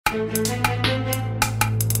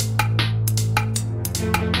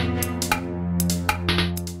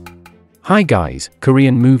Hi guys,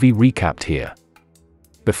 Korean movie recapped here.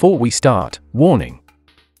 Before we start, warning.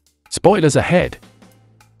 Spoilers ahead.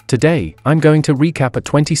 Today, I'm going to recap a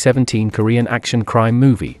 2017 Korean action crime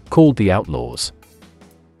movie called The Outlaws.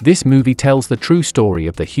 This movie tells the true story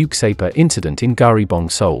of the Heuksapa Incident in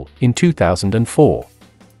Garibong Seoul in 2004.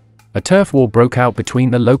 A turf war broke out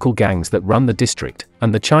between the local gangs that run the district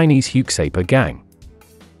and the Chinese Heuksapa Gang.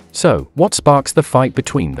 So, what sparks the fight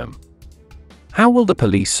between them? How will the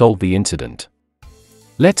police solve the incident?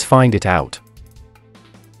 Let's find it out.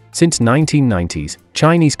 Since 1990s,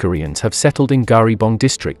 Chinese Koreans have settled in Garibong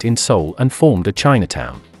district in Seoul and formed a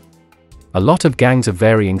Chinatown. A lot of gangs of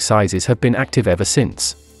varying sizes have been active ever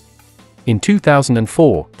since. In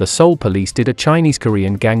 2004, the Seoul police did a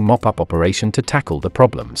Chinese-Korean gang mop-up operation to tackle the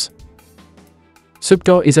problems.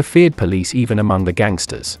 Sukdo is a feared police even among the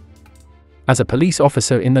gangsters. As a police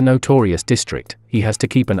officer in the notorious district, he has to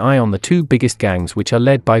keep an eye on the two biggest gangs, which are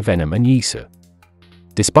led by Venom and Yisu.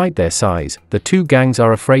 Despite their size, the two gangs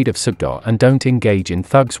are afraid of Sukdo and don't engage in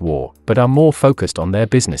thugs war, but are more focused on their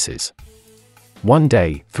businesses. One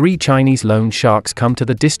day, 3 Chinese loan sharks come to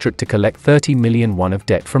the district to collect 30 million won of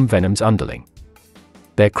debt from Venom's underling.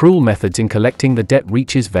 Their cruel methods in collecting the debt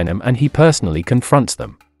reaches Venom and he personally confronts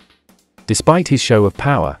them. Despite his show of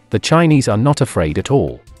power, the Chinese are not afraid at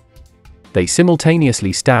all. They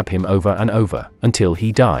simultaneously stab him over and over, until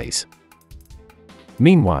he dies.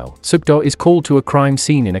 Meanwhile, Sukdo is called to a crime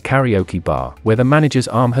scene in a karaoke bar, where the manager's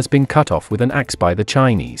arm has been cut off with an axe by the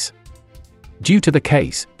Chinese. Due to the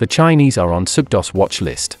case, the Chinese are on Sukdo's watch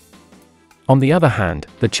list. On the other hand,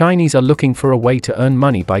 the Chinese are looking for a way to earn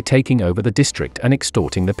money by taking over the district and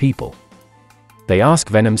extorting the people. They ask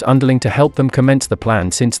Venom's underling to help them commence the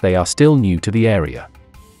plan since they are still new to the area.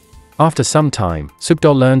 After some time,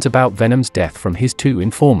 Sukdo learns about Venom's death from his 2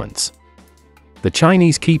 informants. The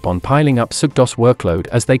Chinese keep on piling up Sukdo's workload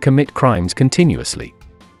as they commit crimes continuously.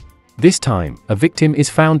 This time, a victim is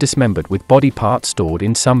found dismembered with body parts stored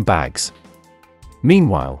in some bags.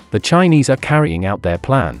 Meanwhile, the Chinese are carrying out their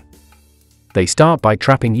plan. They start by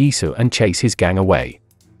trapping Yisu and chase his gang away.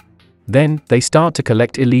 Then, they start to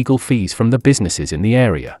collect illegal fees from the businesses in the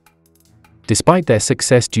area. Despite their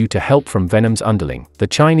success due to help from Venom's underling, the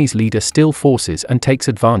Chinese leader still forces and takes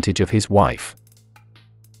advantage of his wife.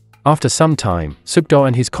 After some time, Sukdo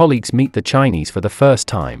and his colleagues meet the Chinese for the first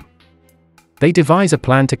time. They devise a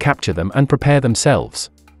plan to capture them and prepare themselves.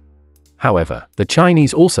 However, the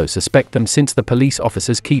Chinese also suspect them since the police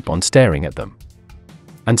officers keep on staring at them.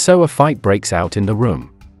 And so a fight breaks out in the room.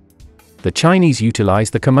 The Chinese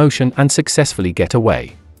utilize the commotion and successfully get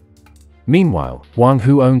away. Meanwhile, Hwang,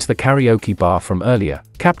 who owns the karaoke bar from earlier,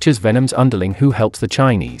 captures Venom's underling who helps the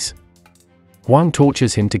Chinese. Hwang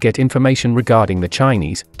tortures him to get information regarding the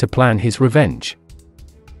Chinese, to plan his revenge.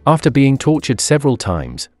 After being tortured several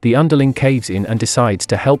times, the underling caves in and decides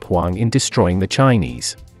to help Hwang in destroying the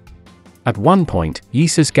Chinese. At one point,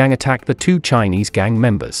 Yisu's gang attack the 2 Chinese gang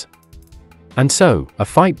members. And so, a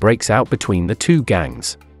fight breaks out between the 2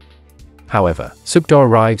 gangs. However, Sukdo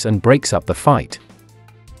arrives and breaks up the fight.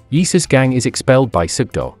 Yisu's gang is expelled by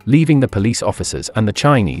Sukdo, leaving the police officers and the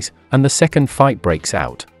Chinese, and the second fight breaks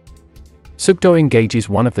out. Sukdo engages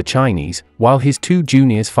one of the Chinese, while his 2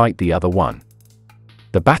 juniors fight the other one.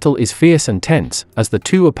 The battle is fierce and tense, as the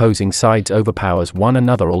 2 opposing sides overpowers one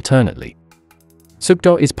another alternately.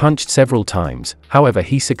 Sukdo is punched several times, however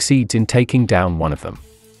he succeeds in taking down one of them.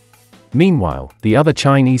 Meanwhile, the other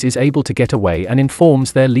Chinese is able to get away and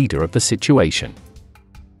informs their leader of the situation.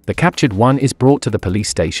 The captured one is brought to the police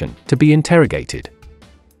station, to be interrogated.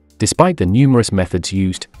 Despite the numerous methods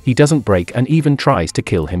used, he doesn't break and even tries to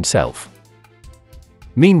kill himself.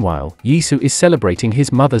 Meanwhile, Yisu is celebrating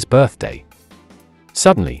his mother's birthday.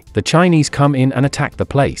 Suddenly, the Chinese come in and attack the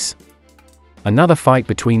place. Another fight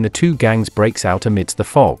between the 2 gangs breaks out amidst the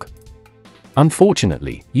fog.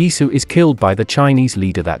 Unfortunately, Yisu is killed by the Chinese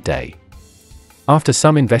leader that day. After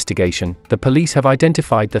some investigation, the police have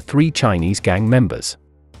identified the 3 Chinese gang members.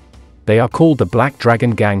 They are called the Black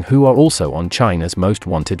Dragon Gang, who are also on China's most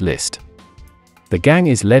wanted list. The gang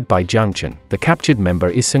is led by Jiangchen, the captured member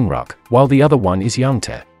is Seungruk, while the other one is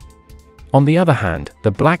Youngtae. On the other hand,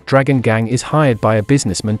 the Black Dragon Gang is hired by a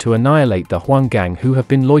businessman to annihilate the Hwang Gang, who have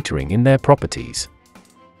been loitering in their properties.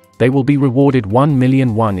 They will be rewarded 1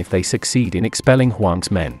 million won if they succeed in expelling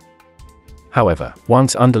Hwang's men. However,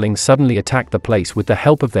 Hwang's underlings suddenly attack the place with the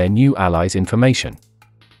help of their new allies' information.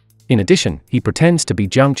 In addition, he pretends to be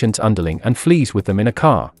Jiangchen's underling and flees with them in a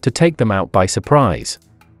car, to take them out by surprise.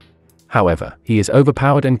 However, he is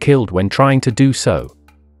overpowered and killed when trying to do so.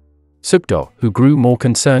 Sukdo, who grew more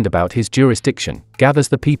concerned about his jurisdiction, gathers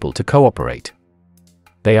the people to cooperate.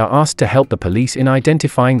 They are asked to help the police in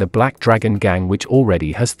identifying the Black Dragon Gang, which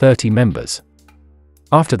already has 30 members.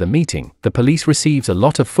 After the meeting, the police receives a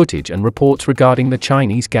lot of footage and reports regarding the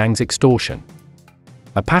Chinese gang's extortion.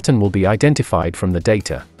 A pattern will be identified from the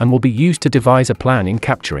data, and will be used to devise a plan in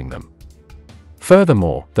capturing them.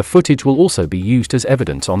 Furthermore, the footage will also be used as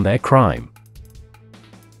evidence on their crime.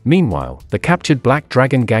 Meanwhile, the captured Black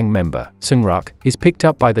Dragon Gang member, Seungruk, is picked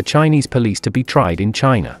up by the Chinese police to be tried in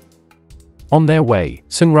China. On their way,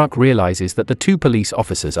 Seungruk realizes that the two police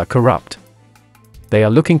officers are corrupt. They are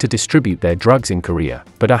looking to distribute their drugs in Korea,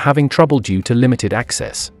 but are having trouble due to limited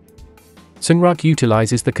access. Seungruk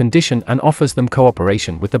utilizes the condition and offers them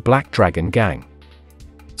cooperation with the Black Dragon Gang.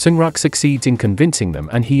 Seungruk succeeds in convincing them,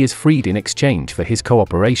 and he is freed in exchange for his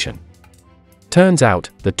cooperation. Turns out,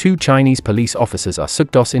 the two Chinese police officers are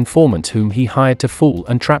Sukdo's informants whom he hired to fool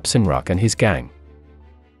and trap Seungruk and his gang.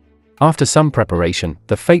 After some preparation,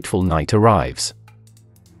 the fateful night arrives.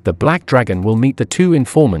 The Black Dragon will meet the two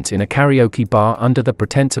informants in a karaoke bar under the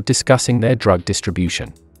pretense of discussing their drug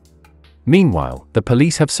distribution. Meanwhile, the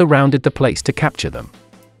police have surrounded the place to capture them.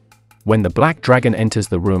 When the Black Dragon enters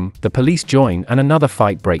the room, the police join and another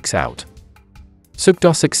fight breaks out.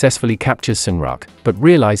 Sukdo successfully captures Seungruk, but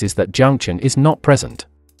realizes that Jungchun is not present.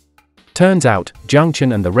 Turns out,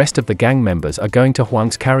 Jungchun and the rest of the gang members are going to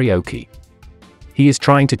Hwang's karaoke. He is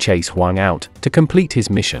trying to chase Hwang out, to complete his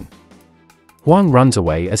mission. Hwang runs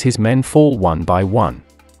away as his men fall one by one.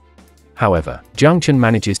 However, Jungchun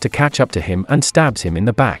manages to catch up to him and stabs him in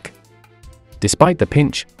the back. Despite the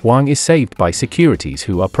pinch, Hwang is saved by securities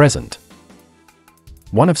who are present.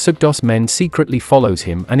 One of Sukdo's men secretly follows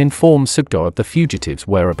him and informs Sukdo of the fugitives'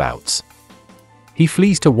 whereabouts. He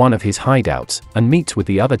flees to one of his hideouts and meets with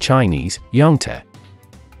the other Chinese, Youngtae.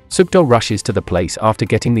 Sukdo rushes to the place after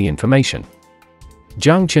getting the information.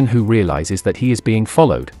 Jungchun, who realizes that he is being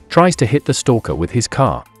followed, tries to hit the stalker with his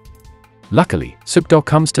car. Luckily, Sukdo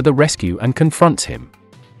comes to the rescue and confronts him.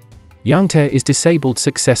 Youngtae is disabled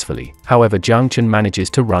successfully, however Jungchun manages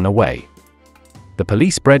to run away. The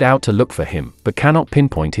police spread out to look for him, but cannot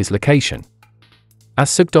pinpoint his location. As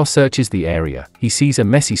Sukdo searches the area, he sees a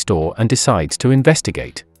messy store and decides to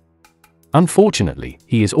investigate. Unfortunately,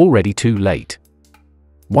 he is already too late.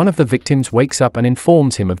 One of the victims wakes up and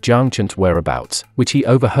informs him of Jungchun's whereabouts, which he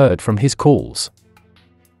overheard from his calls.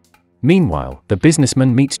 Meanwhile, the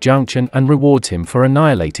businessman meets Jungchun and rewards him for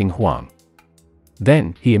annihilating Hwang.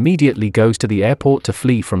 Then, he immediately goes to the airport to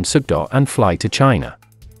flee from Sukdo and fly to China.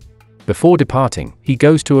 Before departing, he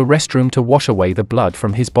goes to a restroom to wash away the blood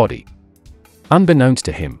from his body. Unbeknownst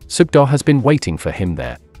to him, Sukdo has been waiting for him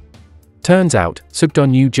there. Turns out, Sukdo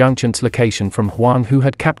knew Jungchun's location from Hwang, who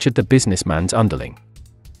had captured the businessman's underling.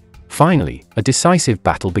 Finally, a decisive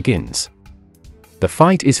battle begins. The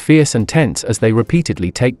fight is fierce and tense as they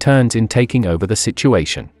repeatedly take turns in taking over the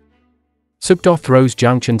situation. Sukdo throws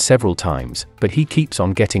Jungchun several times, but he keeps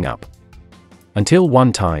on getting up. Until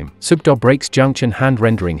one time, Sukdo breaks Jungchun's hand,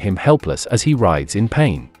 rendering him helpless as he writhes in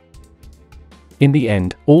pain. In the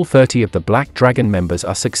end, all 30 of the Black Dragon members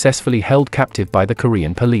are successfully held captive by the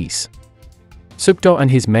Korean police. Sukdo and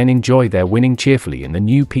his men enjoy their winning cheerfully in the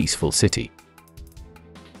new peaceful city.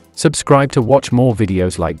 Subscribe to watch more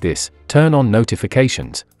videos like this, turn on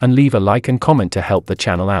notifications, and leave a like and comment to help the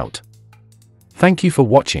channel out. Thank you for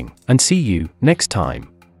watching, and see you next time.